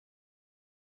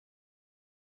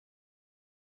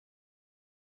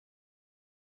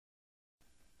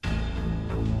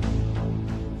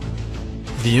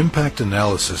The impact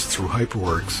analysis through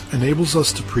HyperWorks enables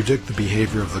us to predict the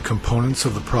behavior of the components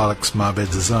of the product's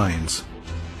MABE designs.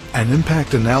 An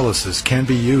impact analysis can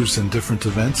be used in different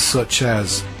events such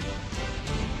as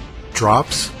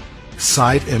drops,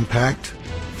 side impact,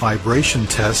 vibration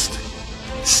test,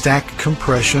 stack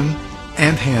compression,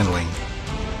 and handling.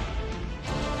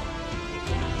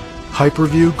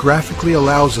 HyperView graphically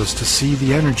allows us to see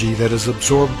the energy that is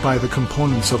absorbed by the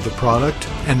components of the product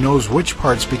and knows which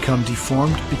parts become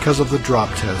deformed because of the drop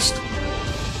test.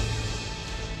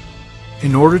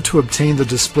 In order to obtain the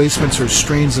displacements or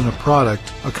strains in a product,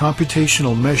 a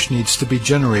computational mesh needs to be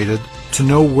generated to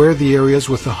know where the areas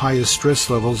with the highest stress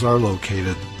levels are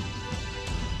located.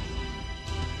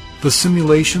 The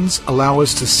simulations allow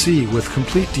us to see with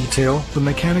complete detail the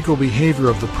mechanical behavior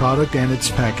of the product and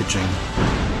its packaging.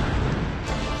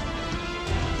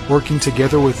 Working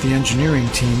together with the engineering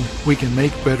team, we can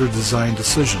make better design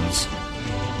decisions.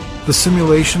 The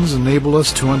simulations enable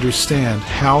us to understand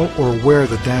how or where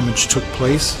the damage took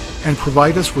place and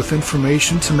provide us with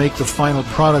information to make the final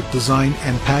product design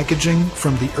and packaging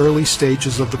from the early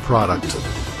stages of the product.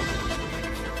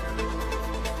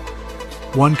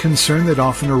 One concern that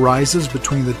often arises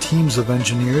between the teams of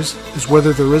engineers is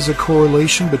whether there is a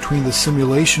correlation between the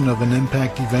simulation of an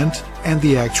impact event and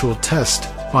the actual test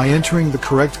by entering the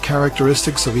correct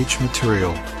characteristics of each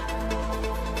material.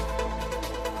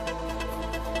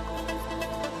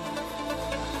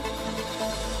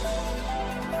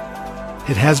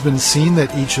 It has been seen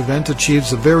that each event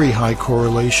achieves a very high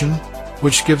correlation,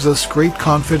 which gives us great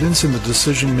confidence in the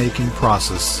decision-making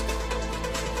process.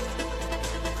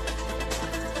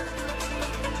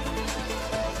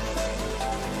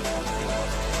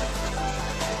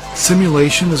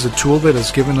 Simulation is a tool that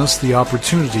has given us the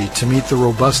opportunity to meet the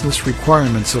robustness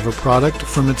requirements of a product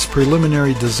from its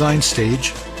preliminary design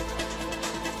stage,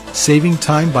 saving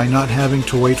time by not having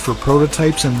to wait for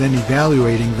prototypes and then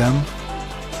evaluating them,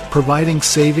 providing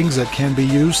savings that can be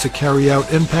used to carry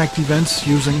out impact events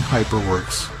using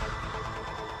HyperWorks.